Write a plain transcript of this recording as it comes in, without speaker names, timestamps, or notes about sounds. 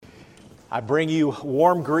I bring you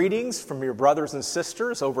warm greetings from your brothers and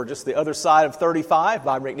sisters over just the other side of 35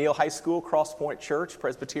 by McNeil High School, Cross Point Church,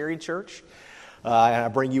 Presbyterian Church. And I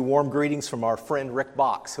bring you warm greetings from our friend Rick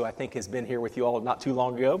Box, who I think has been here with you all not too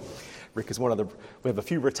long ago. Rick is we have a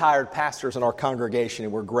few retired pastors in our congregation,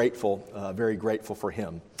 and we're grateful, very grateful for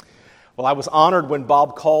him. Well, I was honored when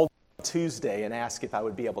Bob called Tuesday and asked if I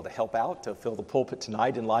would be able to help out to fill the pulpit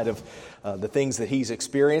tonight in light of the things that he's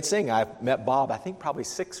experiencing. I met Bob, I think, probably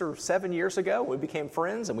 6 or 7 years ago. We became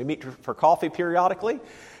friends, and we meet for coffee periodically.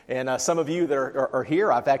 And some of you that are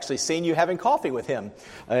here, I've actually seen you having coffee with him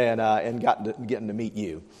and getting to meet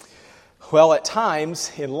you. Well, at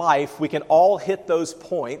times in life, we can all hit those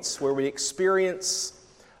points where we experience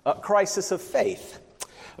a crisis of faith.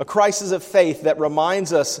 A crisis of faith that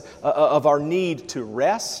reminds us of our need to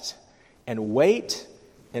rest and wait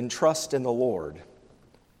and trust in the Lord.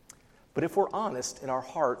 But if we're honest in our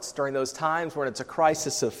hearts during those times when it's a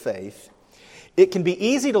crisis of faith, it can be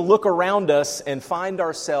easy to look around us and find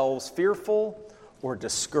ourselves fearful or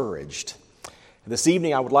discouraged. This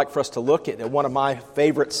evening, I would like for us to look at one of my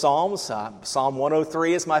favorite Psalms. Psalm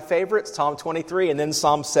 103 is my favorite, Psalm 23, and then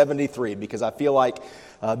Psalm 73, because I feel like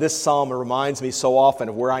this psalm reminds me so often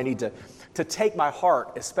of where I need to take my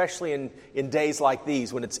heart, especially in days like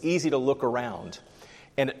these when it's easy to look around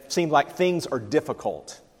and it seems like things are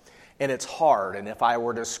difficult and it's hard. And if I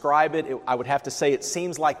were to describe it, I would have to say it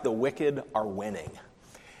seems like the wicked are winning.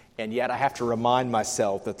 And yet I have to remind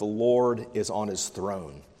myself that the Lord is on his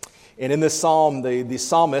throne. And in this psalm, the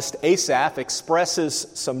psalmist Asaph expresses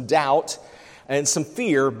some doubt and some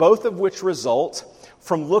fear, both of which result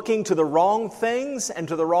from looking to the wrong things and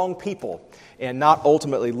to the wrong people, and not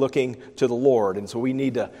ultimately looking to the Lord. And so we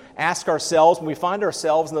need to ask ourselves, when we find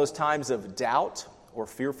ourselves in those times of doubt or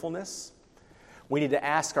fearfulness, we need to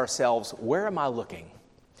ask ourselves, where am I looking?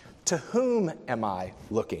 To whom am I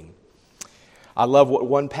looking? I love what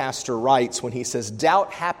one pastor writes when he says,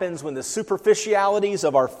 doubt happens when the superficialities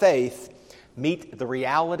of our faith meet the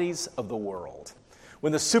realities of the world.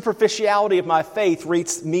 When the superficiality of my faith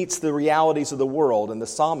meets the realities of the world. And the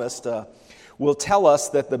psalmist will tell us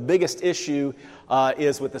that the biggest issue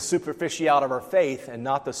is with the superficiality of our faith and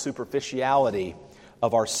not the superficiality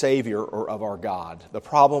of our Savior or of our God. The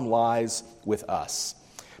problem lies with us,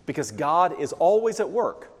 because God is always at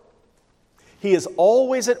work. He is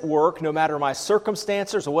always at work, no matter my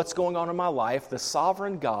circumstances or what's going on in my life. The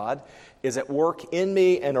sovereign God is at work in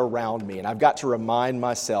me and around me, and I've got to remind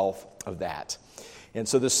myself of that. And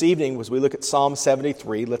so this evening, as we look at Psalm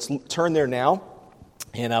 73, let's turn there now,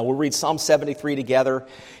 and we'll read Psalm 73 together,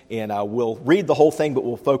 and we'll read the whole thing, but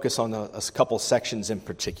we'll focus on a couple sections in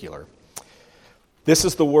particular. This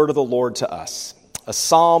is the word of the Lord to us, a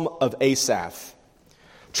psalm of Asaph.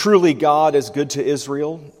 Truly God is good to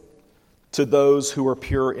Israel, to those who are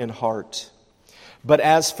pure in heart. But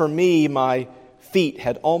as for me, my feet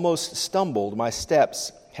had almost stumbled, my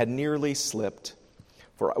steps had nearly slipped.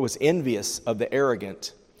 For I was envious of the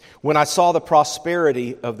arrogant when I saw the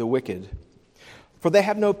prosperity of the wicked. For they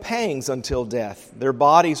have no pangs until death. Their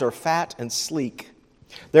bodies are fat and sleek.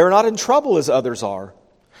 They are not in trouble as others are,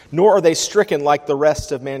 nor are they stricken like the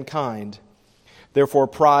rest of mankind. Therefore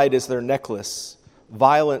pride is their necklace.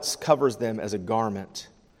 Violence covers them as a garment.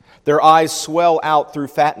 Their eyes swell out through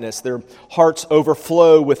fatness. Their hearts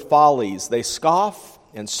overflow with follies. They scoff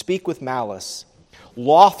and speak with malice.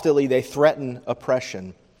 Loftily they threaten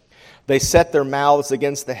oppression. They set their mouths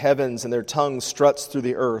against the heavens, and their tongue struts through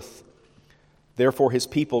the earth. Therefore his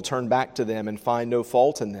people turn back to them and find no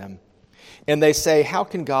fault in them. And they say, how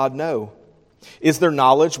can God know? Is there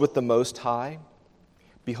knowledge with the Most High?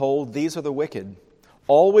 Behold, these are the wicked.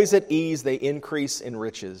 Always at ease they increase in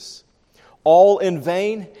riches. All in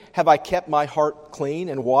vain have I kept my heart clean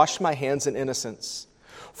and washed my hands in innocence.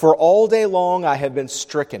 For all day long I have been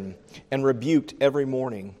stricken and rebuked every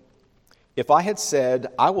morning. If I had said,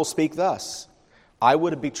 I will speak thus, I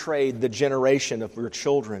would have betrayed the generation of your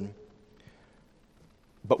children.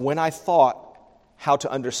 But when I thought how to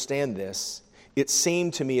understand this, it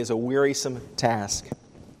seemed to me as a wearisome task.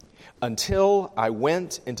 Until I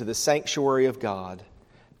went into the sanctuary of God,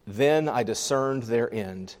 then I discerned their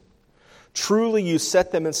end. Truly you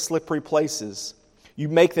set them in slippery places. You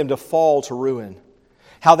make them to fall to ruin.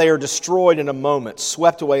 How they are destroyed in a moment,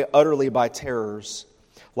 swept away utterly by terrors.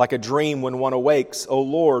 Like a dream when one awakes, O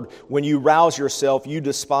Lord, when you rouse yourself, you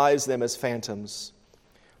despise them as phantoms.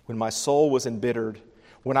 When my soul was embittered,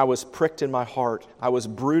 when I was pricked in my heart, I was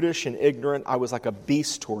brutish and ignorant, I was like a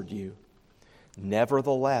beast toward you.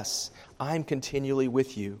 Nevertheless, I am continually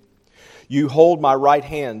with you. You hold my right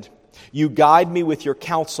hand. You guide me with your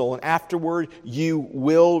counsel, and afterward you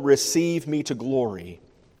will receive me to glory.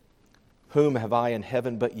 Whom have I in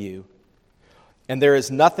heaven but you? And there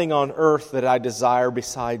is nothing on earth that I desire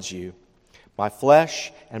besides you. My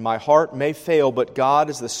flesh and my heart may fail, but God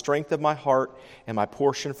is the strength of my heart and my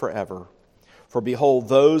portion forever. For behold,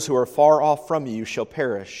 those who are far off from you shall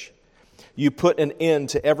perish. You put an end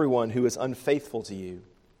to everyone who is unfaithful to you.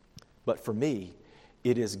 But for me,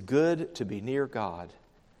 it is good to be near God.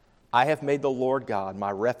 I have made the Lord God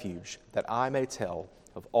my refuge, that I may tell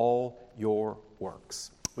of all your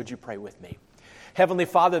works. Would you pray with me? Heavenly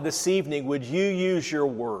Father, this evening, would you use your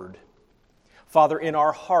word, Father, in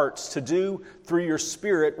our hearts to do through your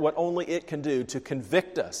Spirit what only it can do, to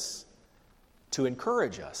convict us, to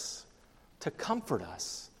encourage us, to comfort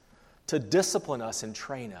us, to discipline us and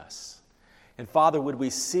train us. And Father, would we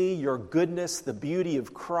see your goodness, the beauty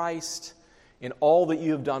of Christ in all that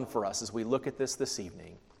you have done for us as we look at this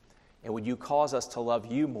evening. And would you cause us to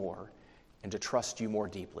love you more and to trust you more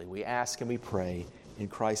deeply? We ask and we pray in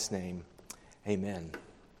Christ's name. Amen.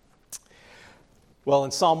 Well,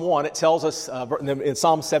 in Psalm 1, it tells us, in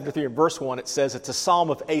Psalm 73 and verse 1, it says it's a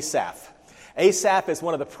psalm of Asaph. Asaph is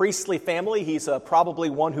one of the priestly family. He's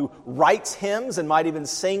probably one who writes hymns and might even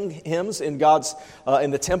sing hymns in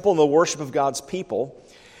the temple and the worship of God's people.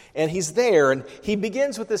 And he's there, and he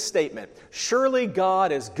begins with this statement: "Surely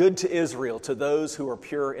God is good to Israel, to those who are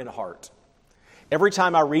pure in heart." Every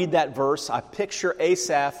time I read that verse, I picture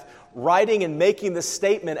Asaph writing and making this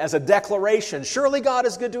statement as a declaration. Surely God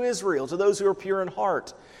is good to Israel, to those who are pure in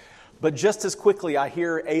heart. But just as quickly, I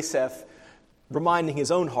hear Asaph reminding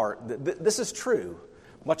his own heart that this is true.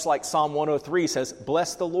 Much like Psalm 103 says,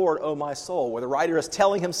 "Bless the Lord, O my soul," where the writer is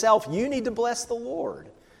telling himself, you need to bless the Lord,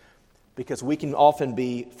 because we can often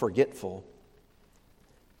be forgetful.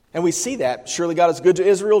 And we see that. Surely God is good to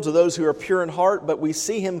Israel, to those who are pure in heart. But we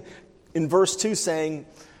see him in verse 2 saying,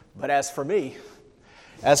 "But as for me,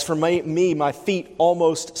 my feet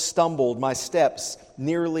almost stumbled, my steps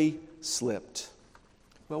nearly slipped."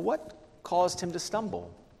 Well, what caused him to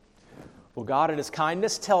stumble? Well, God in his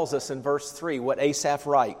kindness tells us in verse 3 what Asaph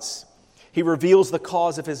writes. He reveals the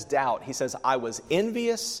cause of his doubt. He says, "I was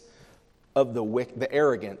envious of the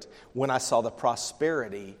arrogant when I saw the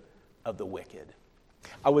prosperity of the wicked."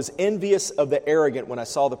 I was envious of the arrogant when I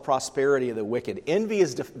saw the prosperity of the wicked. Envy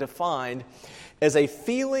is defined as a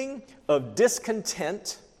feeling of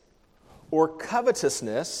discontent or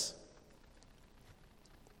covetousness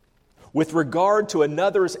with regard to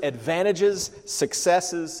another's advantages,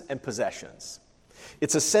 successes, and possessions.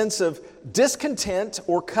 It's a sense of discontent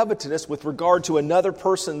or covetousness with regard to another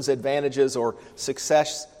person's advantages or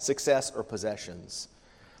success or possessions.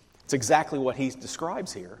 It's exactly what he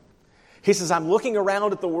describes here. He says, I'm looking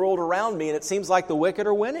around at the world around me, and it seems like the wicked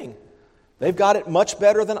are winning. They've got it much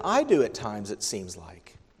better than I do at times, it seems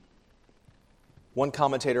like. One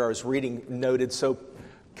commentator I was reading noted so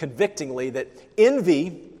convictingly that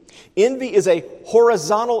envy is a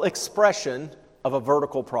horizontal expression of a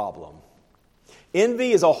vertical problem.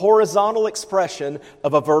 Envy is a horizontal expression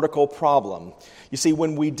of a vertical problem. You see,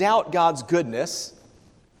 when we doubt God's goodness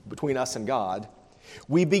between us and God,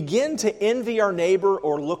 we begin to envy our neighbor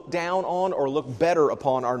or look down on or look better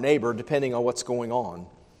upon our neighbor, depending on what's going on.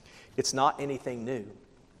 It's not anything new.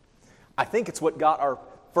 I think it's what got our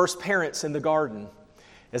first parents in the garden.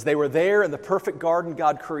 As they were there in the perfect garden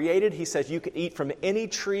God created, he says, you can eat from any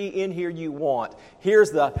tree in here you want.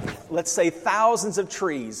 Here's let's say, thousands of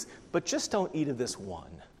trees, but just don't eat of this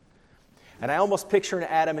one. And I almost picture an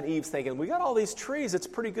Adam and Eve thinking, we got all these trees, it's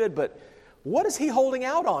pretty good, but what is he holding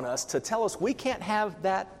out on us to tell us we can't have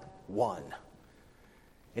that one?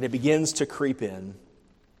 And it begins to creep in.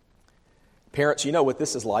 Parents, you know what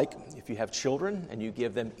this is like. If you have children and you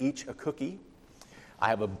give them each a cookie. I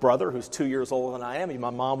have a brother who's 2 years older than I am. My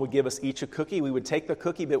mom would give us each a cookie. We would take the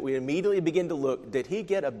cookie, but we immediately begin to look, did he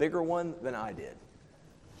get a bigger one than I did?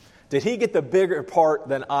 Did he get the bigger part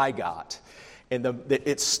than I got? And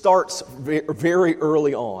it starts very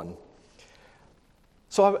early on.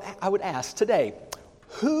 So I would ask today,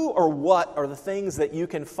 who or what are the things that you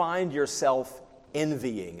can find yourself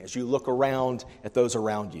envying as you look around at those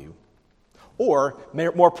around you? Or,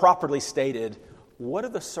 more properly stated, what are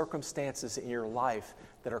the circumstances in your life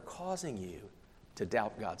that are causing you to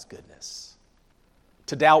doubt God's goodness?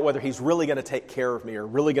 To doubt whether he's really going to take care of me or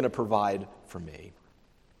really going to provide for me?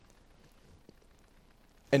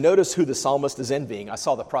 And notice who the psalmist is envying. I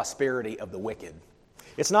saw the prosperity of the wicked.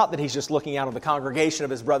 It's not that he's just looking out on the congregation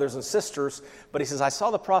of his brothers and sisters, but he says, I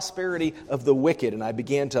saw the prosperity of the wicked, and I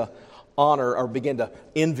began to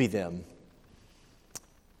envy them.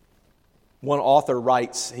 One author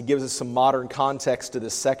writes, he gives us some modern context to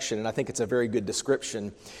this section, and I think it's a very good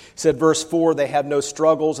description. He said, verse 4, they have no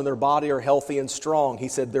struggles and their body are healthy and strong. He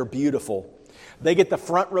said, they're beautiful. They get the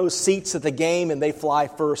front row seats at the game and they fly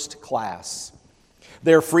first class.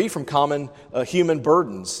 They're free from common human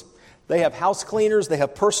burdens. They have house cleaners, they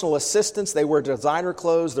have personal assistants, they wear designer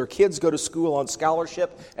clothes, their kids go to school on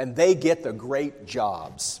scholarship, and they get the great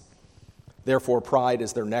jobs. Therefore, pride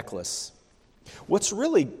is their necklace. What's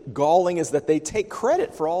really galling is that they take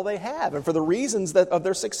credit for all they have and for the reasons of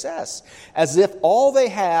their success, as if all they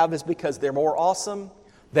have is because they're more awesome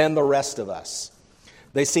than the rest of us.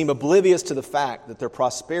 They seem oblivious to the fact that their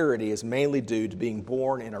prosperity is mainly due to being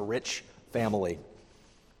born in a rich family.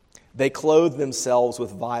 They clothe themselves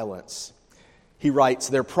with violence. He writes,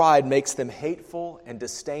 their pride makes them hateful and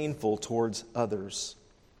disdainful towards others.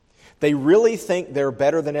 They really think they're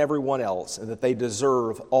better than everyone else and that they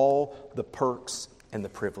deserve all the perks and the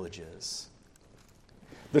privileges.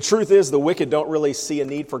 The truth is, the wicked don't really see a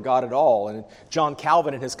need for God at all. And John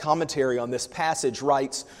Calvin, in his commentary on this passage,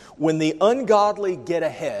 writes, when the ungodly get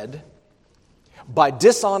ahead by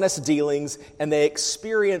dishonest dealings and they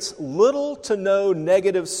experience little to no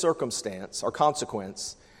negative circumstance or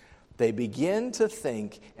consequence, they begin to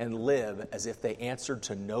think and live as if they answered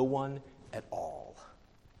to no one at all.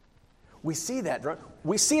 We see that.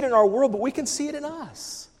 We see it in our world, but we can see it in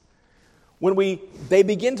us. When they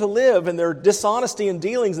begin to live in their dishonesty and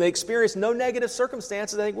dealings, and they experience no negative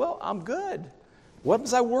circumstances, they think, well, I'm good. What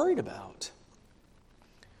was I worried about?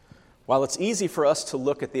 While it's easy for us to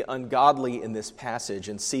look at the ungodly in this passage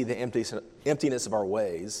and see the emptiness of our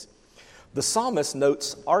ways, the psalmist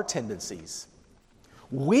notes our tendencies.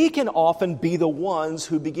 We can often be the ones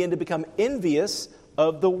who begin to become envious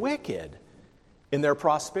of the wicked in their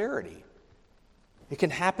prosperity. It can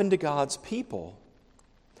happen to God's people.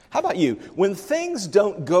 How about you? When things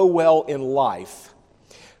don't go well in life,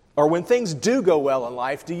 or when things do go well in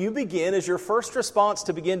life, do you begin, as your first response,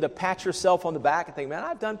 to begin to pat yourself on the back and think, man,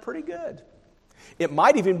 I've done pretty good? It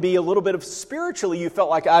might even be a little bit of spiritually, you felt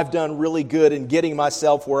like I've done really good in getting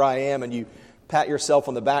myself where I am, and you pat yourself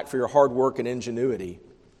on the back for your hard work and ingenuity.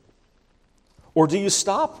 Or do you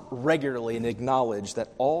stop regularly and acknowledge that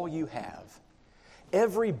all you have,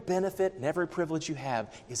 every benefit and every privilege you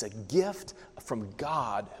have, is a gift from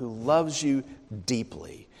God who loves you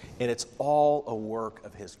deeply, and it's all a work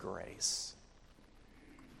of His grace?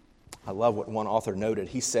 I love what one author noted.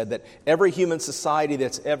 He said that every human society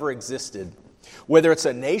that's ever existed, whether it's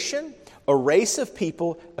a nation, a race of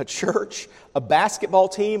people, a church, a basketball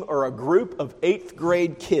team, or a group of 8th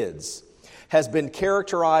grade kids, has been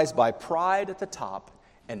characterized by pride at the top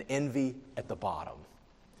and envy at the bottom.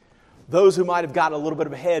 Those who might have gotten a little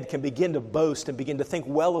bit ahead can begin to boast and begin to think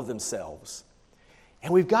well of themselves.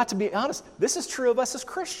 And we've got to be honest, this is true of us as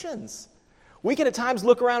Christians. We can at times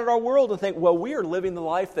look around at our world and think, well, we are living the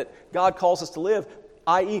life that God calls us to live,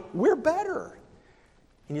 i.e., we're better.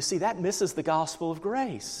 And you see, that misses the gospel of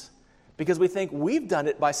grace, because we think we've done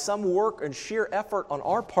it by some work and sheer effort on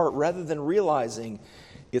our part rather than realizing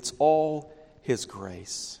it's all His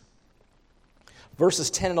grace.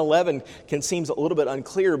 Verses 10 and 11 can seem a little bit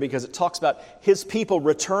unclear because it talks about His people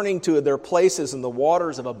returning to their places and the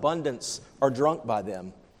waters of abundance are drunk by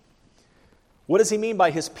them. What does he mean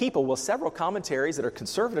by His people? Well, several commentaries that are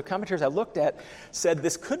conservative commentaries I looked at said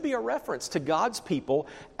this could be a reference to God's people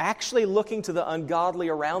actually looking to the ungodly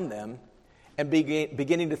around them and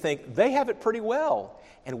beginning to think they have it pretty well,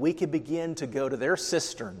 and we can begin to go to their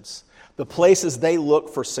cisterns, the places they look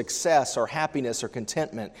for success or happiness or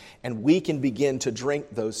contentment, and we can begin to drink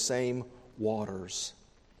those same waters,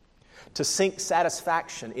 to seek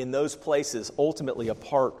satisfaction in those places ultimately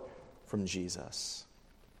apart from Jesus.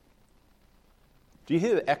 Do you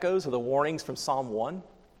hear the echoes of the warnings from Psalm 1?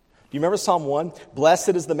 Do you remember Psalm 1? Blessed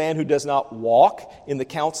is the man who does not walk in the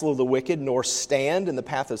counsel of the wicked, nor stand in the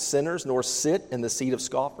path of sinners, nor sit in the seat of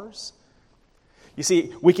scoffers. You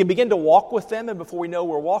see, we can begin to walk with them, and before we know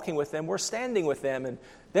we're walking with them, we're standing with them, and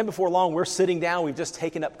then before long we're sitting down, we've just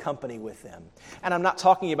taken up company with them. And I'm not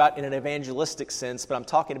talking about in an evangelistic sense, but I'm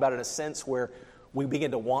talking about in a sense where we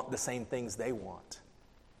begin to want the same things they want.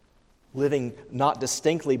 Living not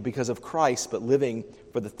distinctly because of Christ, but living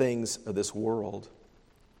for the things of this world.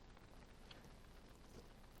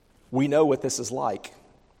 We know what this is like.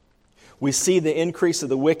 We see the increase of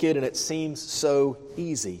the wicked, and it seems so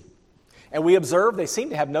easy. And we observe they seem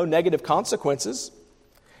to have no negative consequences.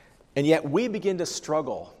 And yet we begin to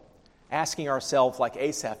struggle, asking ourselves like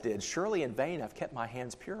Asaph did, surely in vain I've kept my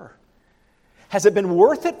hands pure. Has it been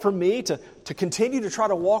worth it for me to continue to try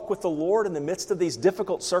to walk with the Lord in the midst of these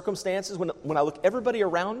difficult circumstances when I look everybody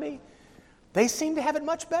around me? They seem to have it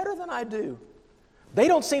much better than I do. They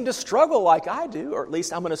don't seem to struggle like I do, or at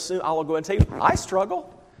least I'm going to assume, I'll go and tell you, I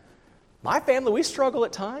struggle. My family, we struggle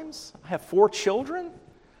at times. I have 4 children.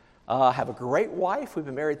 I have a great wife. We've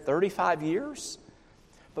been married 35 years.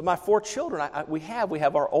 But my 4 children, we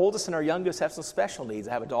have our oldest and our youngest have some special needs.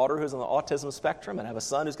 I have a daughter who's on the autism spectrum, and I have a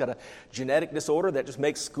son who's got a genetic disorder that just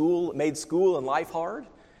made school and life hard.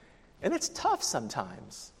 And it's tough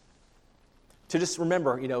sometimes to just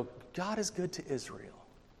remember, God is good to Israel.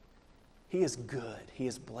 He is good. He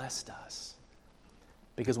has blessed us.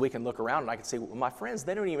 Because we can look around and I can say, well, my friends,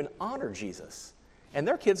 they don't even honor Jesus. And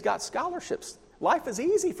their kids got scholarships. Life is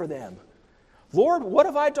easy for them. Lord, what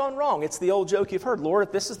have I done wrong? It's the old joke you've heard. Lord,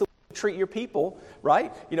 if this is the way you treat your people,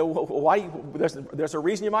 right? There's a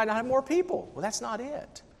reason you might not have more people. Well, that's not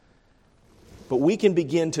it. But we can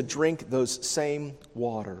begin to drink those same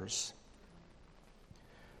waters.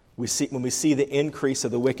 When we see the increase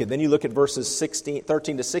of the wicked. Then you look at verses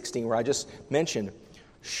 13 to 16 where I just mentioned,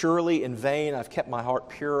 surely in vain I've kept my heart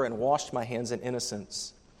pure and washed my hands in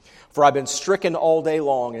innocence. For I've been stricken all day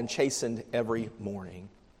long and chastened every morning.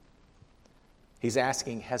 He's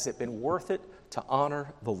asking, has it been worth it to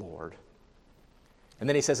honor the Lord? And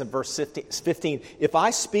then he says in verse 15, if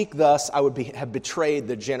I speak thus, I would have betrayed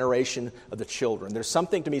the generation of the children. There's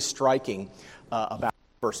something to me striking about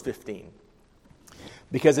verse 15.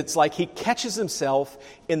 Because it's like he catches himself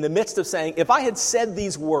in the midst of saying, if I had said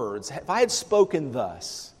these words, if I had spoken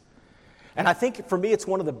thus. And I think for me it's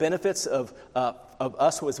one of the benefits of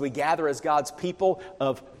us as we gather as God's people,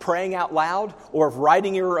 of praying out loud or of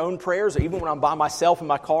writing your own prayers, or even when I'm by myself in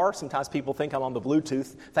my car. Sometimes people think I'm on the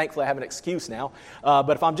Bluetooth. Thankfully I have an excuse now. But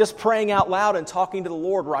if I'm just praying out loud and talking to the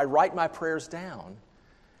Lord, where I write my prayers down.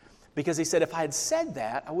 Because he said if I had said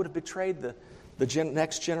that, I would have betrayed the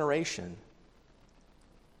next generation.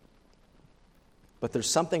 But there's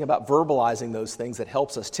something about verbalizing those things that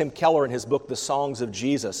helps us. Tim Keller, in his book, The Songs of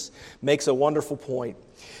Jesus, makes a wonderful point.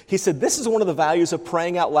 He said, this is one of the values of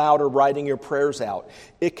praying out loud or writing your prayers out.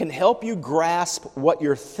 It can help you grasp what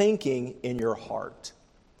you're thinking in your heart.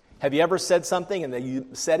 Have you ever said something and then you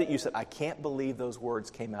said, I can't believe those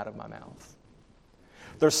words came out of my mouth?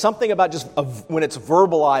 There's something about just when it's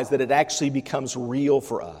verbalized that it actually becomes real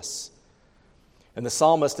for us. And the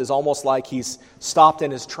psalmist is almost like he's stopped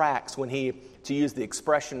in his tracks when to use the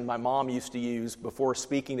expression my mom used to use before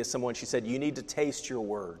speaking to someone, she said, you need to taste your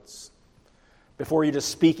words. Before you're just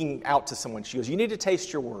speaking out to someone, she goes, you need to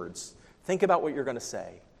taste your words. Think about what you're going to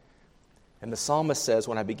say. And the psalmist says,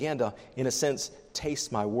 when I began to, in a sense,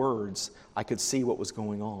 taste my words, I could see what was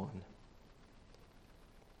going on.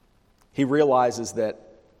 He realizes that,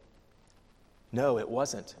 no, it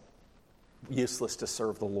wasn't useless to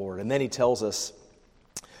serve the Lord. And then he tells us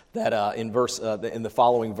that in the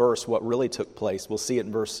following verse, what really took place. We'll see it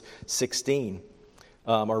in verse 16,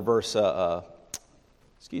 or verse, when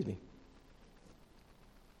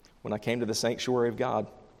I came to the sanctuary of God,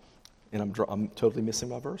 and I'm totally missing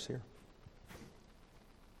my verse here.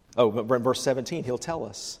 Oh, but in verse 17, he'll tell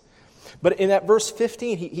us. But in that verse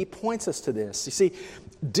 15, he points us to this. You see,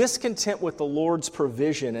 discontent with the Lord's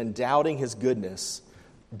provision and doubting his goodness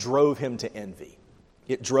drove him to envy.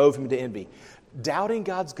 It drove him to envy. Doubting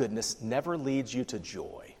God's goodness never leads you to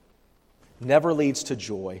joy. Never leads to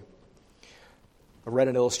joy. I read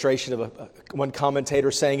an illustration of one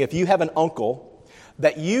commentator saying, if you have an uncle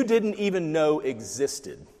that you didn't even know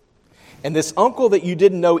existed, and this uncle that you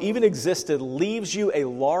didn't know even existed leaves you a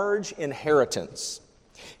large inheritance,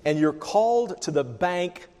 and you're called to the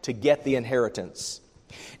bank to get the inheritance,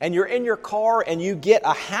 and you're in your car and you get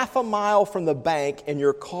a half a mile from the bank and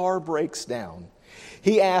your car breaks down.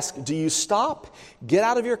 He asked, do you stop, get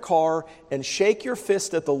out of your car, and shake your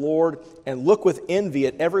fist at the Lord and look with envy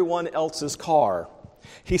at everyone else's car?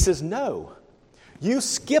 He says, no. You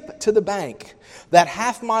skip to the bank. That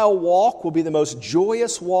half-mile walk will be the most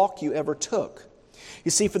joyous walk you ever took. You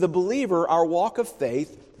see, for the believer, our walk of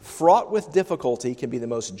faith, fraught with difficulty, can be the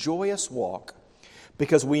most joyous walk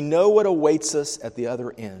because we know what awaits us at the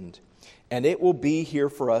other end. And it will be here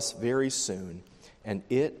for us very soon. And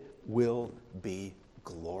it will be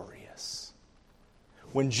glorious.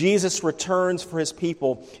 When Jesus returns for his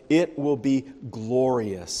people, it will be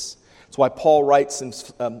glorious. That's why Paul writes in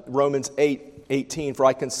Romans 8:18, for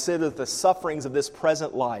I consider that the sufferings of this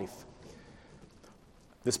present life,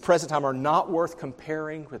 this present time, are not worth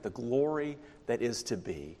comparing with the glory that is to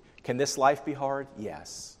be. Can this life be hard?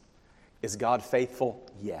 Yes. Is God faithful?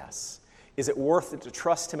 Yes. Is it worth it to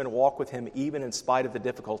trust him and walk with him even in spite of the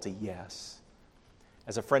difficulty? Yes.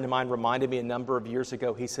 As a friend of mine reminded me a number of years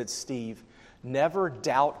ago, he said, Steve, never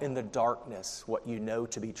doubt in the darkness what you know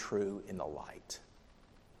to be true in the light.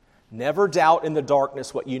 Never doubt in the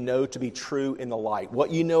darkness what you know to be true in the light. What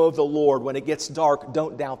you know of the Lord, when it gets dark,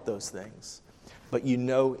 don't doubt those things. But you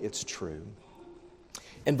know it's true.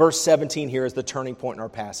 In verse 17 here is the turning point in our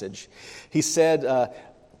passage. He said,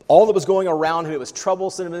 all that was going around him, it was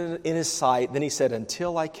troublesome in his sight. Then he said,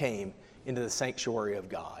 until I came into the sanctuary of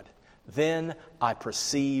God, then I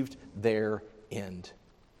perceived their end.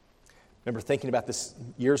 Remember thinking about this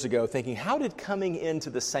years ago, thinking, how did coming into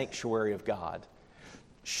the sanctuary of God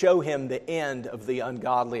show him the end of the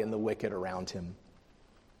ungodly and the wicked around him?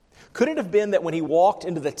 Could it have been that when he walked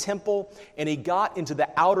into the temple and he got into the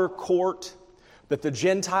outer court, that the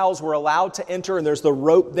Gentiles were allowed to enter, and there's the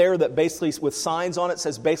rope there that basically, with signs on it,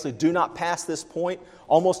 says basically, do not pass this point,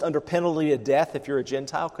 almost under penalty of death if you're a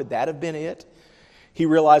Gentile? Could that have been it? He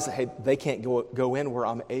realized that, hey, they can't go in where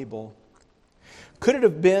I'm able. Could it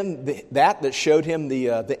have been that showed him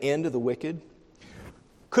the end of the wicked?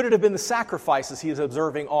 Could it have been the sacrifices he was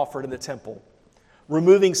observing offered in the temple?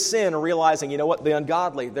 Removing sin or realizing, you know what, the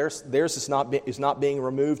ungodly, theirs is not being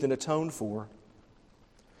removed and atoned for.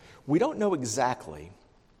 We don't know exactly,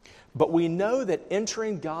 but we know that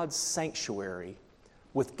entering God's sanctuary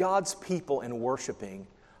with God's people and worshiping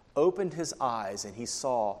opened his eyes, and he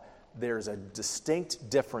saw there's a distinct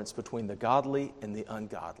difference between the godly and the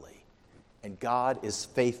ungodly. And God is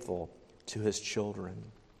faithful to his children.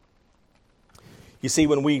 You see,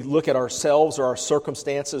 when we look at ourselves or our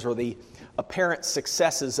circumstances or the apparent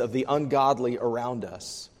successes of the ungodly around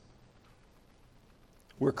us,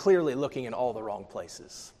 we're clearly looking in all the wrong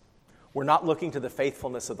places. We're not looking to the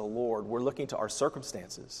faithfulness of the Lord. We're looking to our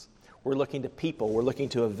circumstances. We're looking to people. We're looking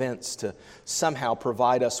to events to somehow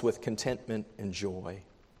provide us with contentment and joy.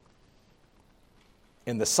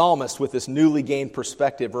 And the psalmist, with this newly gained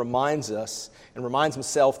perspective, reminds us and reminds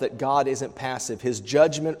himself that God isn't passive. His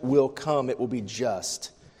judgment will come. It will be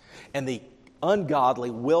just. And the ungodly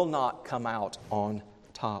will not come out on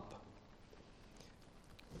top.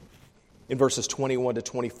 In verses 21 to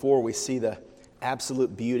 24, we see the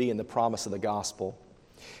absolute beauty and the promise of the gospel.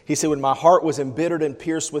 He said, when my heart was embittered and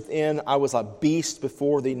pierced within, I was a beast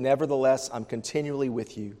before thee. Nevertheless, I'm continually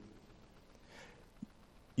with you.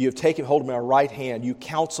 You have taken hold of my right hand. You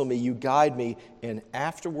counsel me, you guide me, and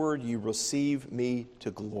afterward you receive me to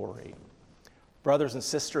glory. Brothers and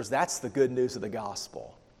sisters, that's the good news of the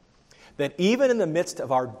gospel. That even in the midst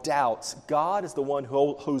of our doubts, God is the one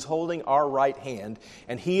who's holding our right hand,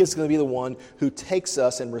 and he is going to be the one who takes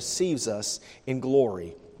us and receives us in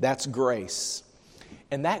glory. That's grace.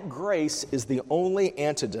 And that grace is the only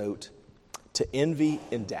antidote to envy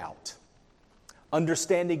and doubt.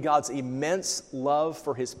 Understanding God's immense love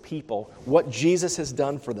for his people, what Jesus has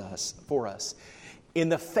done for us. In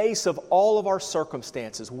the face of all of our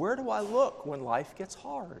circumstances, where do I look when life gets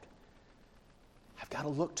hard? I've got to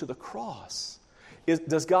look to the cross.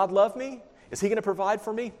 Does God love me? Is he going to provide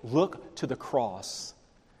for me? Look to the cross.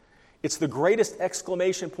 It's the greatest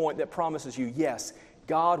exclamation point that promises you, yes,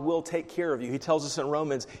 God will take care of you. He tells us in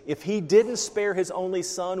Romans, if he didn't spare his only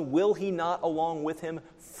son, will he not along with him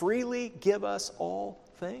freely give us all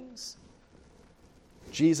things?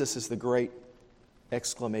 Jesus is the great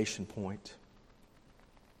exclamation point.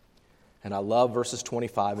 And I love verses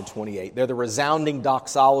 25 and 28. They're the resounding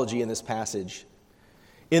doxology in this passage.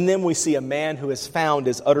 In them we see a man who has found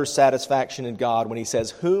his utter satisfaction in God when he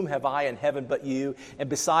says, whom have I in heaven but you? And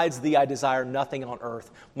besides thee I desire nothing on earth.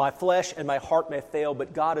 My flesh and my heart may fail,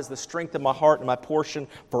 but God is the strength of my heart and my portion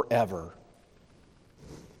forever.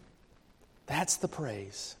 That's the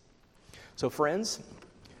praise. So friends,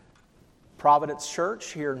 Providence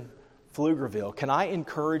Church here in Pflugerville, can I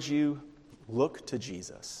encourage you, look to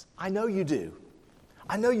Jesus? I know you do.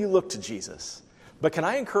 I know you look to Jesus. But can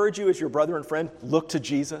I encourage you as your brother and friend, look to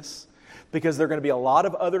Jesus? Because there are going to be a lot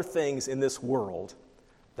of other things in this world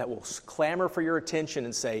that will clamor for your attention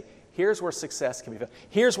and say, here's where success can be found.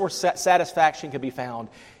 Here's where satisfaction can be found.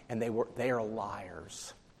 And they are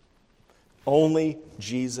liars. Only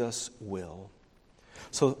Jesus will.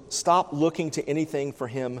 So stop looking to anything for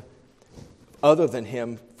him other than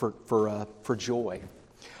him for joy.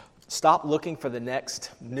 Stop looking for the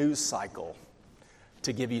next news cycle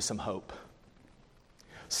to give you some hope.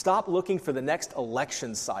 Stop looking for the next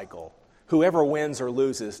election cycle, whoever wins or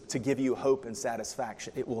loses, to give you hope and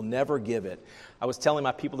satisfaction. It will never give it. I was telling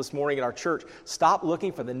my people this morning at our church, stop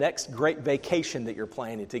looking for the next great vacation that you're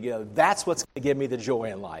planning together. That's what's going to give me the joy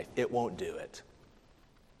in life. It won't do it.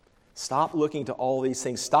 Stop looking to all these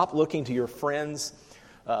things. Stop looking to your friends'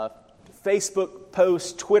 Facebook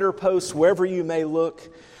posts, Twitter posts, wherever you may look,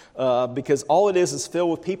 because all it is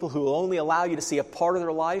filled with people who will only allow you to see a part of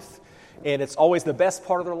their life. And it's always the best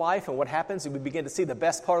part of their life. And what happens is we begin to see the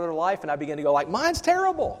best part of their life, and I begin to go like, mine's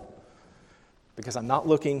terrible. because I'm not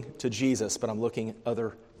looking to Jesus, but I'm looking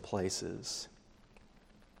other places.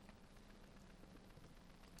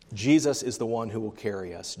 Jesus is the one who will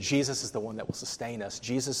carry us. Jesus is the one that will sustain us.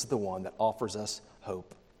 Jesus is the one that offers us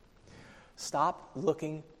hope. Stop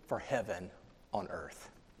looking for heaven on earth.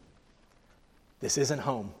 This isn't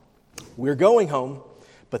home. We're going home,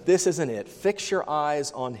 but this isn't it. Fix your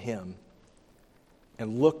eyes on Him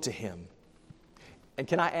and look to Him. And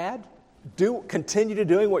can I add, continue to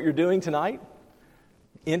doing what you're doing tonight.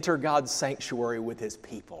 Enter God's sanctuary with His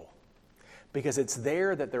people. Because it's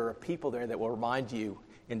there that there are people there that will remind you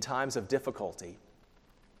in times of difficulty,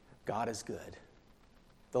 God is good.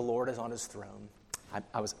 The Lord is on His throne.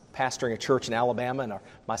 I was pastoring a church in Alabama, and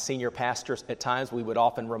my senior pastors, at times, we would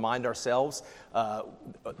often remind ourselves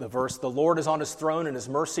the verse, the Lord is on His throne and His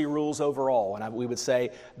mercy rules over all. And we would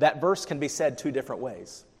say that verse can be said two different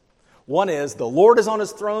ways. One is, the Lord is on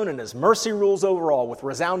His throne and His mercy rules over all, with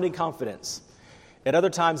resounding confidence. At other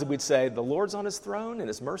times, we'd say, the Lord's on His throne and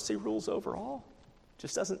His mercy rules over all.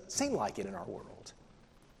 Just doesn't seem like it in our world.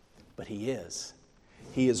 But He is.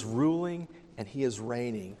 He is ruling and He is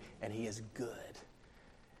reigning and He is good.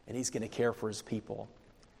 And He's going to care for His people.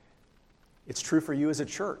 It's true for you as a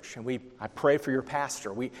church. And I pray for your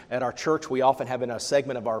pastor. At our church, we often have in a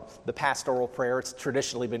segment of the pastoral prayer, it's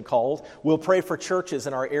traditionally been called, we'll pray for churches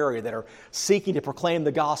in our area that are seeking to proclaim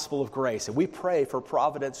the gospel of grace. And we pray for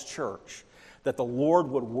Providence Church that the Lord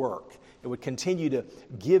would work. It would continue to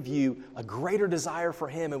give you a greater desire for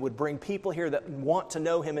Him and would bring people here that want to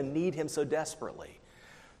know Him and need Him so desperately.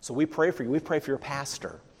 So we pray for you. We pray for your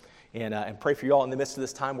pastor and pray for you all in the midst of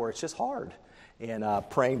this time where it's just hard. And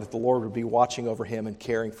praying that the Lord would be watching over him and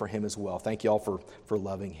caring for him as well. Thank you all for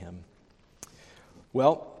loving him.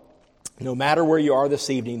 Well, no matter where you are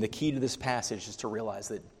this evening, the key to this passage is to realize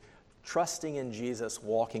that trusting in Jesus,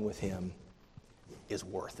 walking with Him, is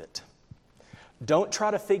worth it. Don't try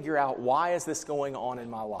to figure out, why is this going on in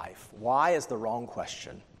my life? Why is the wrong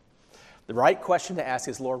question. The right question to ask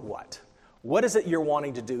is, Lord, what? What is it you're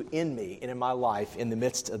wanting to do in me and in my life in the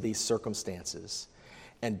midst of these circumstances?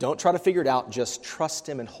 And don't try to figure it out. Just trust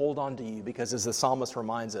Him and hold on to you, because as the psalmist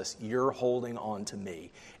reminds us, you're holding on to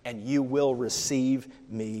me and you will receive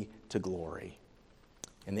me to glory.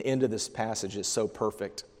 And the end of this passage is so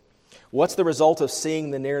perfect. What's the result of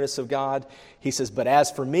seeing the nearness of God? He says, but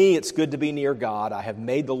as for me, it's good to be near God. I have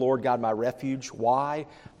made the Lord God my refuge. Why?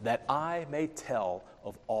 That I may tell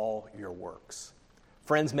of all your works.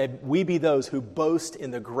 Friends, may we be those who boast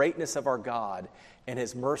in the greatness of our God and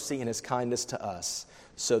His mercy and His kindness to us,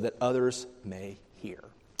 so that others may hear.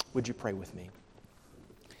 Would you pray with me?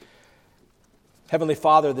 Heavenly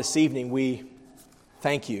Father, this evening we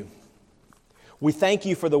thank You. We thank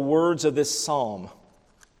You for the words of this psalm.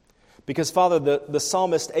 Because, Father, the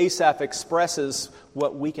psalmist Asaph expresses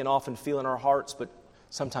what we can often feel in our hearts, but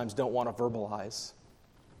sometimes don't want to verbalize.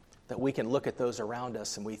 That we can look at those around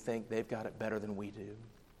us and we think they've got it better than we do.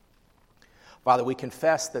 Father, we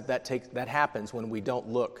confess that happens when we don't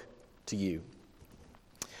look to You.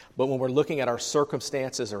 But when we're looking at our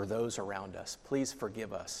circumstances or those around us, please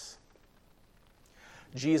forgive us.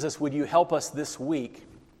 Jesus, would You help us this week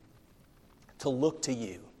to look to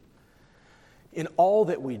You in all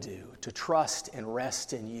that we do, to trust and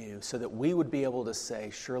rest in You, so that we would be able to say,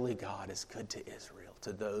 surely God is good to Israel,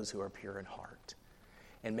 to those who are pure in heart.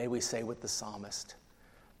 And may we say with the psalmist,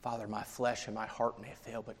 Father, my flesh and my heart may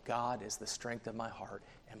fail, but God is the strength of my heart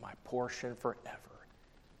and my portion forever.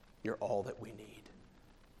 You're all that we need.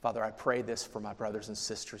 Father, I pray this for my brothers and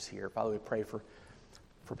sisters here. Father, we pray for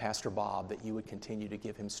Pastor Bob, that You would continue to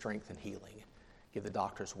give him strength and healing. Give the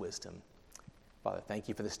doctors wisdom. Father, thank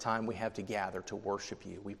You for this time we have to gather to worship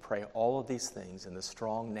You. We pray all of these things in the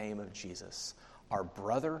strong name of Jesus, our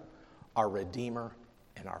brother, our Redeemer,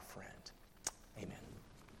 and our friend. Amen.